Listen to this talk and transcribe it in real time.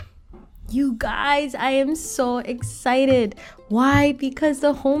You guys, I am so excited. Why? Because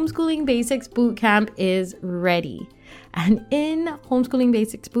the Homeschooling Basics Bootcamp is ready. And in Homeschooling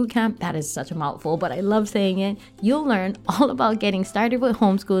Basics Bootcamp, that is such a mouthful, but I love saying it, you'll learn all about getting started with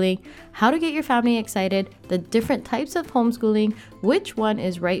homeschooling, how to get your family excited, the different types of homeschooling, which one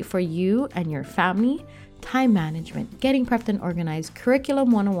is right for you and your family, time management, getting prepped and organized,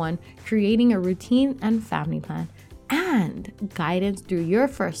 curriculum 101, creating a routine and family plan, and guidance through your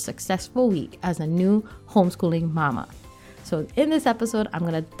first successful week as a new homeschooling mama. So in this episode, I'm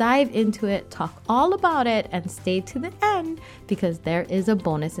going to dive into it, talk all about it, and stay to the end because there is a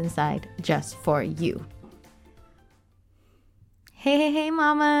bonus inside just for you. Hey,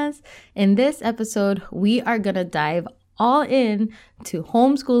 mamas. In this episode, we are going to dive all in to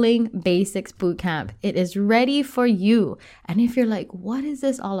Homeschooling Basics Bootcamp. It is ready for you. And if you're like, what is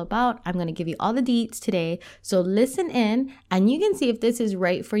this all about? I'm going to give you all the deets today. So listen in and you can see if this is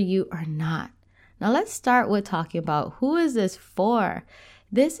right for you or not. Now let's start with talking about who is this for?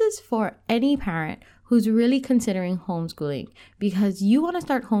 This is for any parent who's really considering homeschooling because you want to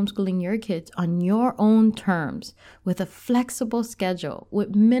start homeschooling your kids on your own terms with a flexible schedule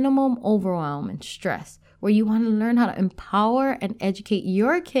with minimum overwhelm and stress, where you want to learn how to empower and educate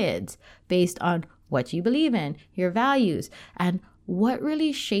your kids based on what you believe in, your values, and what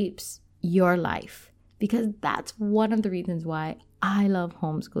really shapes your life. Because that's one of the reasons why I love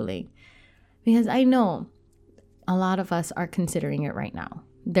homeschooling. Because I know a lot of us are considering it right now.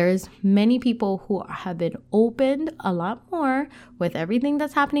 There's many people who have been opened a lot more with everything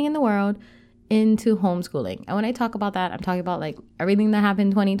that's happening in the world into homeschooling. And when I talk about that, I'm talking about like everything that happened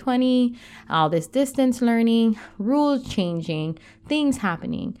in 2020, all this distance learning, rules changing, things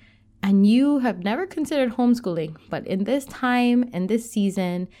happening. And you have never considered homeschooling, but in this time and this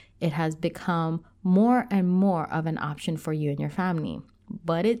season, it has become more and more of an option for you and your family.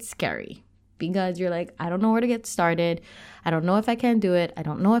 But it's scary because you're like, I don't know where to get started. I don't know if I can do it. I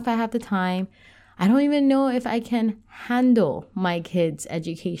don't know if I have the time. I don't even know if I can handle my kids'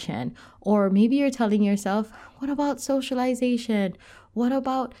 education. Or maybe you're telling yourself, what about socialization? What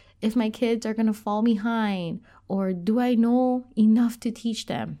about if my kids are going to fall behind? Or do I know enough to teach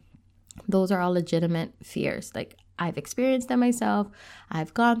them? Those are all legitimate fears. Like I've experienced them myself.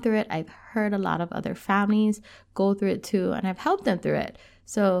 I've gone through it. I've heard a lot of other families go through it too, and I've helped them through it.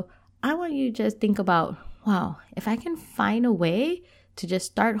 So I want you to just think about, wow, if I can find a way to just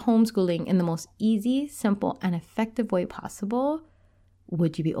start homeschooling in the most easy, simple, and effective way possible,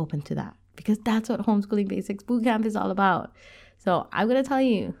 would you be open to that? Because that's what Homeschooling Basics Bootcamp is all about. So I'm going to tell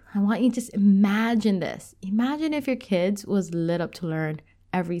you, I want you to just imagine this. Imagine if your kids was lit up to learn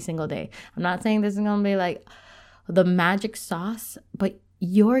every single day. I'm not saying this is going to be like the magic sauce, but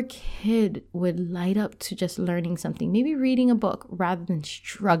your kid would light up to just learning something, maybe reading a book rather than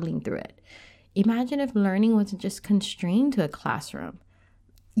struggling through it. Imagine if learning wasn't just constrained to a classroom.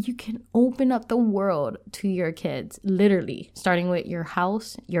 You can open up the world to your kids, literally, starting with your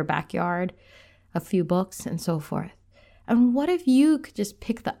house, your backyard, a few books, and so forth. And what if you could just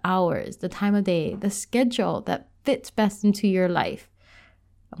pick the hours, the time of day, the schedule that fits best into your life?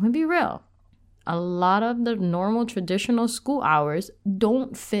 I'm going to be real. A lot of the normal traditional school hours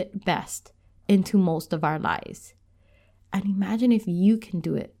don't fit best into most of our lives. And imagine if you can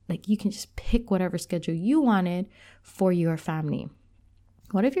do it. Like you can just pick whatever schedule you wanted for your family.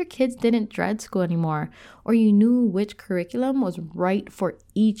 What if your kids didn't dread school anymore, or you knew which curriculum was right for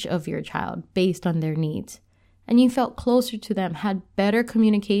each of your child based on their needs, and you felt closer to them, had better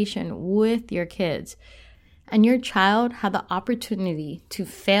communication with your kids, and your child had the opportunity to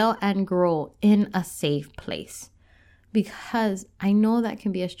fail and grow in a safe place? Because I know that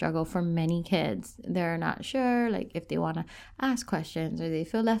can be a struggle for many kids. They're not sure, like if they want to ask questions or they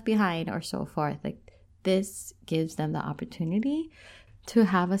feel left behind or so forth. Like this gives them the opportunity to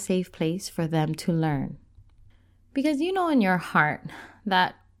have a safe place for them to learn. Because you know in your heart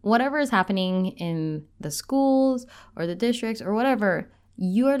that whatever is happening in the schools or the districts or whatever,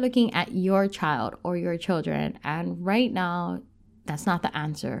 you are looking at your child or your children, and right now, that's not the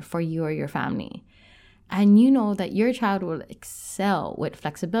answer for you or your family. And you know that your child will excel with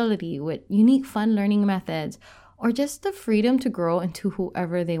flexibility, with unique fun learning methods, or just the freedom to grow into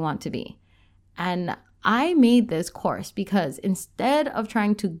whoever they want to be. And I made this course because instead of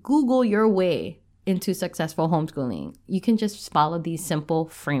trying to Google your way into successful homeschooling, you can just follow these simple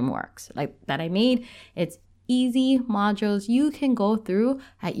frameworks like that I made. It's easy modules you can go through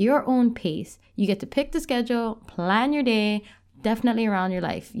at your own pace. You get to pick the schedule, plan your day, definitely around your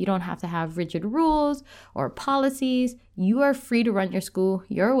life. You don't have to have rigid rules or policies. You are free to run your school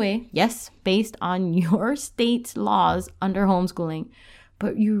your way. Yes, based on your state's laws under homeschooling.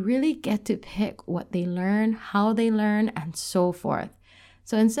 but you really get to pick what they learn, how they learn, and so forth.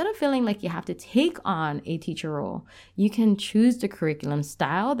 So instead of feeling like you have to take on a teacher role, you can choose the curriculum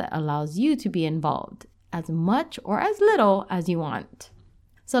style that allows you to be involved as much or as little as you want.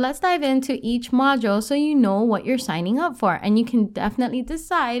 So let's dive into each module so you know what you're signing up for, and you can definitely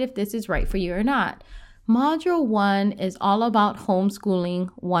decide if this is right for you or not. Module 1 is all about homeschooling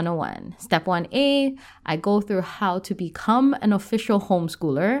 101. Step 1A, I go through how to become an official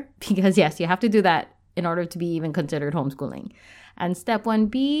homeschooler, because yes, you have to do that in order to be even considered homeschooling. And step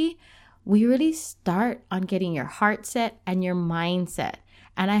 1B, we really start on getting your heart set and your mindset.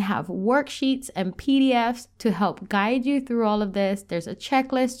 And I have worksheets and PDFs to help guide you through all of this. There's a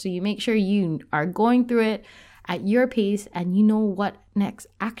checklist so you make sure you are going through it at your pace and you know what next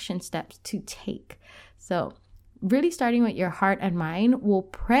action steps to take. So really starting with your heart and mind will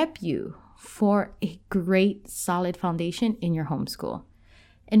prep you for a great solid foundation in your homeschool.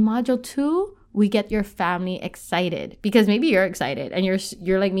 In module 2, we get your family excited, because maybe you're excited and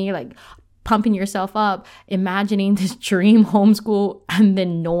you're like me, like pumping yourself up, imagining this dream homeschool, and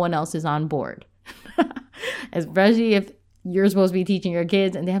then no one else is on board. Especially if you're supposed to be teaching your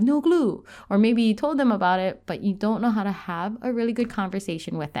kids and they have no clue, or maybe you told them about it, but you don't know how to have a really good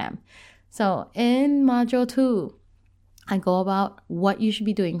conversation with them. So in module 2, I go about what you should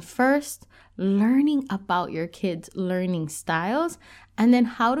be doing first, learning about your kids' learning styles, and then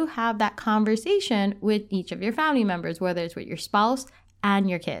how to have that conversation with each of your family members, whether it's with your spouse and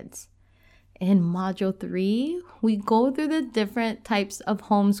your kids. In module 3, we go through the different types of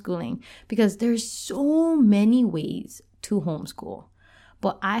homeschooling, because there's so many ways to homeschool.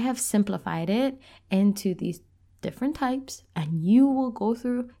 But I have simplified it into these different types, and you will go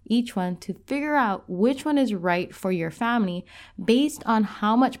through each one to figure out which one is right for your family based on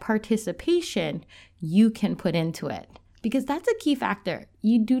how much participation you can put into it. Because that's a key factor.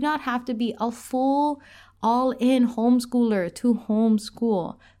 You do not have to be a full, all-in homeschooler to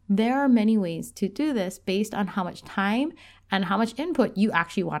homeschool. There are many ways to do this based on how much time and how much input you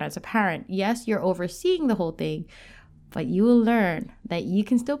actually want as a parent. Yes, you're overseeing the whole thing, but you will learn that you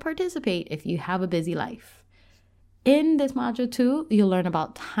can still participate if you have a busy life. In this module 2, you'll learn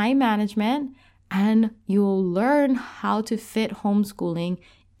about time management, and you'll learn how to fit homeschooling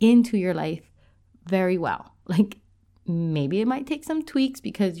into your life very well. Like, maybe it might take some tweaks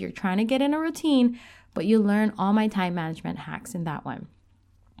because you're trying to get in a routine, but you'll learn all my time management hacks in that one.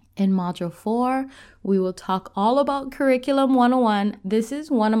 In module 4, we will talk all about curriculum 101. This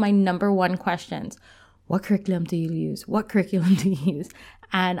is one of my number one questions. What curriculum do you use? What curriculum do you use?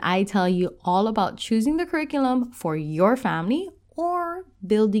 And I tell you all about choosing the curriculum for your family or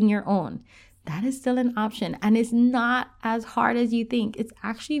building your own. That is still an option, and it's not as hard as you think. It's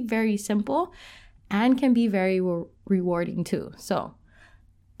actually very simple and can be very rewarding too. So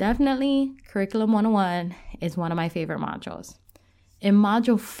definitely Curriculum 101 is one of my favorite modules. In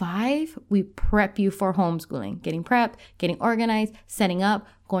module 5, we prep you for homeschooling, getting prepped, getting organized, setting up,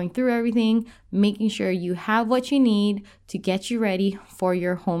 going through everything, making sure you have what you need to get you ready for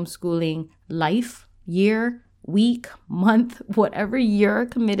your homeschooling life, year, week, month, whatever you're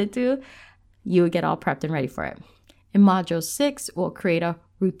committed to, you will get all prepped and ready for it. In module 6, we'll create a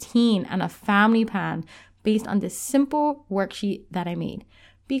routine and a family plan based on this simple worksheet that I made.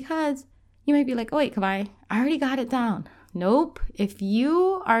 Because you might be like, oh wait, Kawai, I already got it down. Nope. If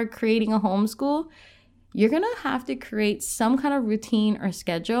you are creating a homeschool, you're going to have to create some kind of routine or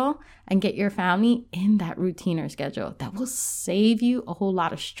schedule and get your family in that routine or schedule. That will save you a whole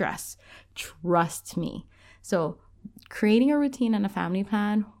lot of stress. Trust me. So creating a routine and a family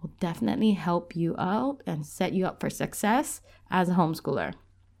plan will definitely help you out and set you up for success as a homeschooler.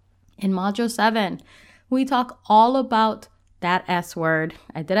 In module 7, we talk all about that S word.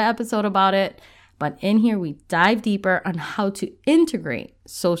 I did an episode about it. But in here, we dive deeper on how to integrate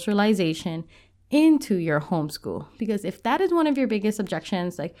socialization into your homeschool. Because if that is one of your biggest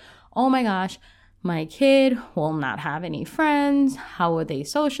objections, like, oh my gosh, my kid will not have any friends. How would they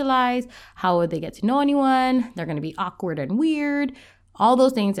socialize? How would they get to know anyone? They're going to be awkward and weird. All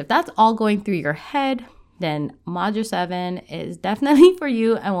those things. If that's all going through your head, then module 7 is definitely for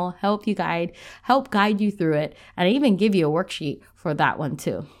you and will help guide you through it. And I even give you a worksheet for that one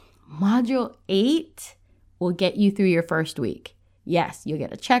too. Module 8 will get you through your first week. Yes, you'll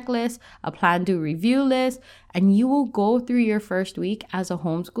get a checklist, a plan to review list, and you will go through your first week as a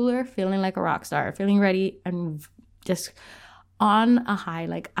homeschooler feeling like a rock star, feeling ready and just on a high,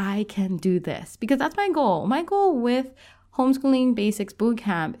 like I can do this. Because that's my goal. My goal with Homeschooling Basics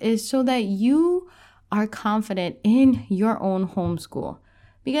Bootcamp is so that you are confident in your own homeschool.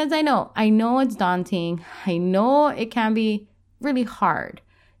 Because I know it's daunting. I know it can be really hard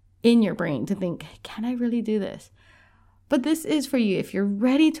in your brain to think, can I really do this? But this is for you. If you're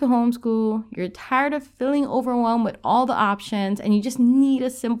ready to homeschool, you're tired of feeling overwhelmed with all the options, and you just need a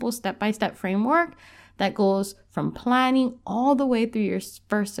simple step-by-step framework that goes from planning all the way through your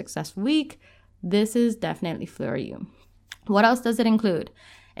first successful week, this is definitely for you. What else does it include?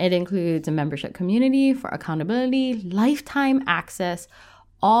 It includes a membership community for accountability, lifetime access,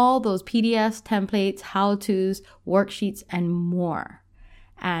 all those PDFs, templates, how-tos, worksheets, and more.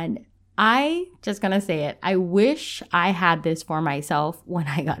 And I just gonna say it, I wish I had this for myself when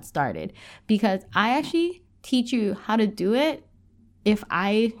I got started, because I actually teach you how to do it if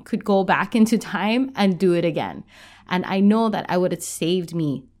I could go back into time and do it again. And I know that I would have saved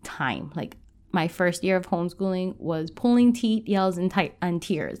me time. Like, my first year of homeschooling was pulling teeth, yells, and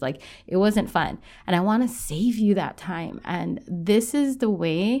tears. Like, it wasn't fun. And I want to save you that time. And this is the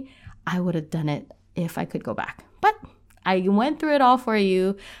way I would have done it if I could go back. But I went through it all for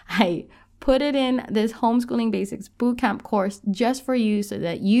you. I put it in this Homeschooling Basics Bootcamp course just for you so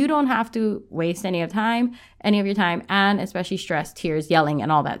that you don't have to waste any of your time, and especially stress, tears, yelling,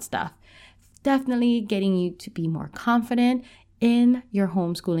 and all that stuff. Definitely getting you to be more confident in your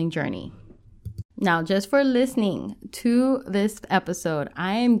homeschooling journey. Now, just for listening to this episode,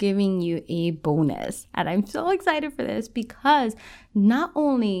 I am giving you a bonus. And I'm so excited for this because not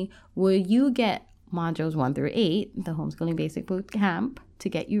only will you get modules 1 through 8, the Homeschooling Basic Bootcamp, to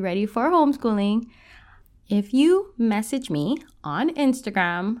get you ready for homeschooling, if you message me on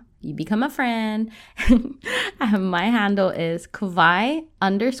Instagram, you become a friend. My handle is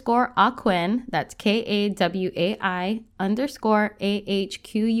Kawai_Ahquin. That's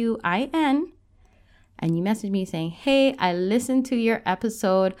KAWAI_AHQUIN. And you message me saying, hey, I listened to your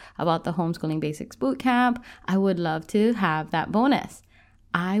episode about the Homeschooling Basics Bootcamp. I would love to have that bonus.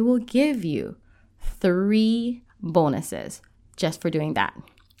 I will give you 3 bonuses just for doing that.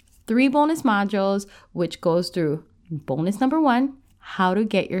 3 bonus modules, which goes through bonus number 1, how to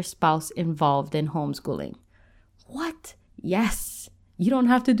get your spouse involved in homeschooling. What? Yes. You don't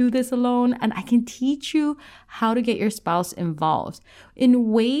have to do this alone, and I can teach you how to get your spouse involved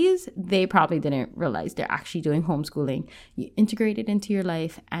in ways they probably didn't realize they're actually doing homeschooling. You integrate it into your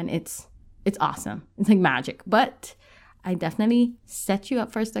life, and it's awesome. It's like magic. But I definitely set you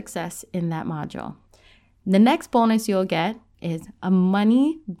up for success in that module. The next bonus you'll get is a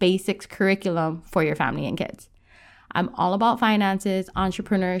money basics curriculum for your family and kids. I'm all about finances,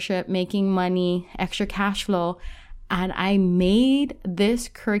 entrepreneurship, making money, extra cash flow. And I made this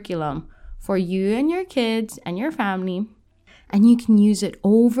curriculum for you and your kids and your family. And you can use it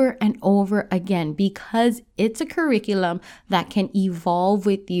over and over again because it's a curriculum that can evolve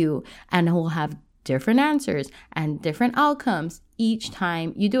with you and will have different answers and different outcomes each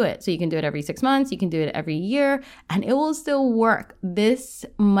time you do it. So you can do it every 6 months, you can do it every year, and it will still work. This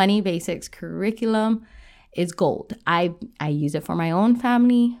Money Basics curriculum is gold. I use it for my own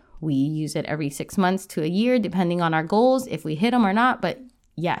family. We use it every 6 months to a year, depending on our goals, if we hit them or not. But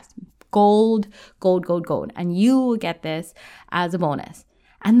yes, gold. And you will get this as a bonus.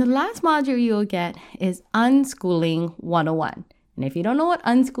 And the last module you'll get is Unschooling 101. And if you don't know what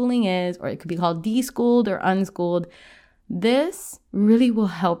unschooling is, or it could be called deschooled or unschooled, this really will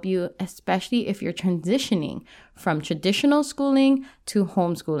help you, especially if you're transitioning from traditional schooling to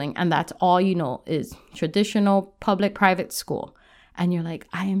homeschooling. And that's all you know is traditional public private school. And you're like,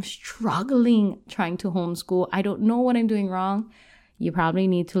 I am struggling trying to homeschool. I don't know what I'm doing wrong. You probably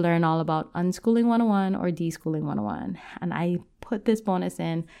need to learn all about Unschooling 101 or Deschooling 101. And I put this bonus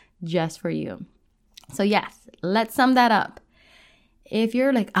in just for you. So yes, let's sum that up. If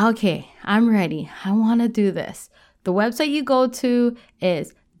you're like, okay, I'm ready, I want to do this, the website you go to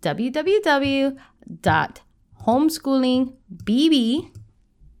is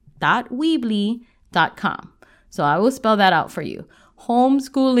www.homeschoolingbb.weebly.com. So I will spell that out for you.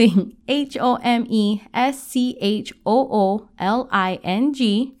 Homeschooling,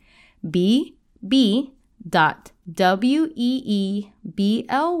 HOMESCHOOLING,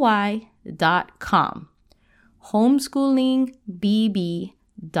 BB.WEEBLY.com.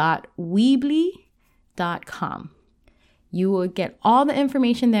 Homeschoolingbb.weebly.com. You will get all the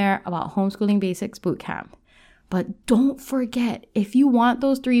information there about Homeschooling Basics Bootcamp. But don't forget, if you want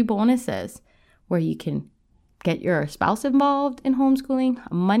those 3 bonuses where you can get your spouse involved in homeschooling,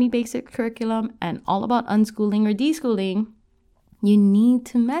 a money basic curriculum, and all about unschooling or deschooling, you need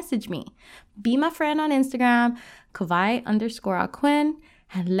to message me. Be my friend on Instagram, Kawai_Ahquin,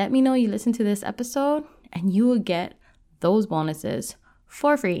 and let me know you listen to this episode, and you will get those bonuses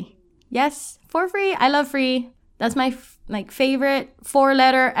for free. Yes, for free. I love free. That's my favorite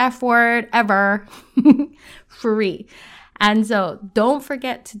 4-letter F word ever. Free. And so don't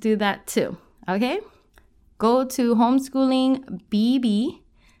forget to do that too, okay? Go to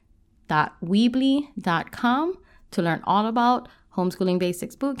homeschoolingbb.weebly.com to learn all about Homeschooling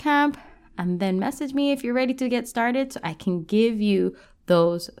Basics Bootcamp, and then message me if you're ready to get started so I can give you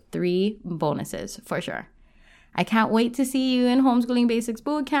those 3 bonuses for sure. I can't wait to see you in Homeschooling Basics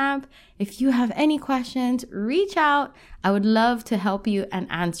Bootcamp. If you have any questions, reach out. I would love to help you and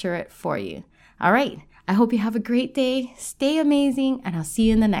answer it for you. All right. I hope you have a great day. Stay amazing, and I'll see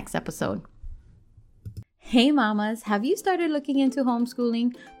you in the next episode. Hey mamas, have you started looking into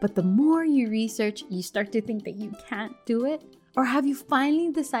homeschooling, but the more you research, you start to think that you can't do it? Or have you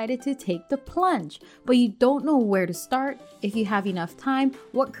finally decided to take the plunge, but you don't know where to start, if you have enough time,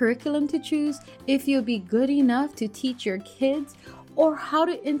 what curriculum to choose, if you'll be good enough to teach your kids, or how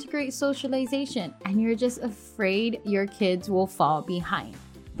to integrate socialization, and you're just afraid your kids will fall behind?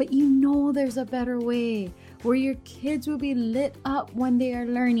 But you know there's a better way, where your kids will be lit up when they are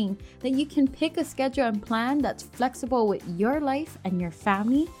learning, that you can pick a schedule and plan that's flexible with your life and your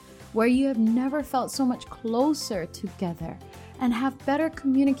family, where you have never felt so much closer together and have better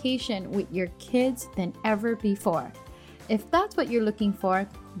communication with your kids than ever before. If that's what you're looking for,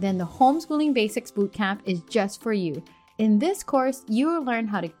 then the Homeschooling Basics Bootcamp is just for you. In this course, you will learn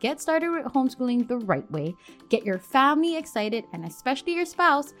how to get started with homeschooling the right way, get your family excited, and especially your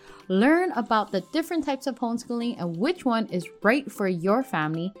spouse, learn about the different types of homeschooling and which one is right for your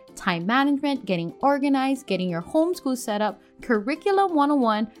family, time management, getting organized, getting your homeschool set up, curriculum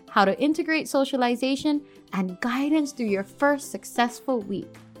 101, how to integrate socialization, and guidance through your first successful week.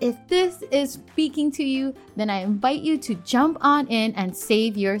 If this is speaking to you, then I invite you to jump on in and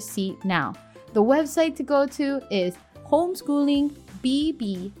save your seat now. The website to go to is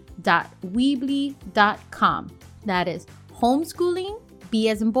homeschoolingbb.weebly.com. That is homeschooling, B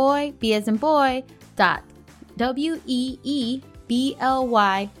as in boy,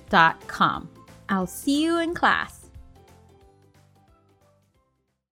 .weebly.com. I'll see you in class.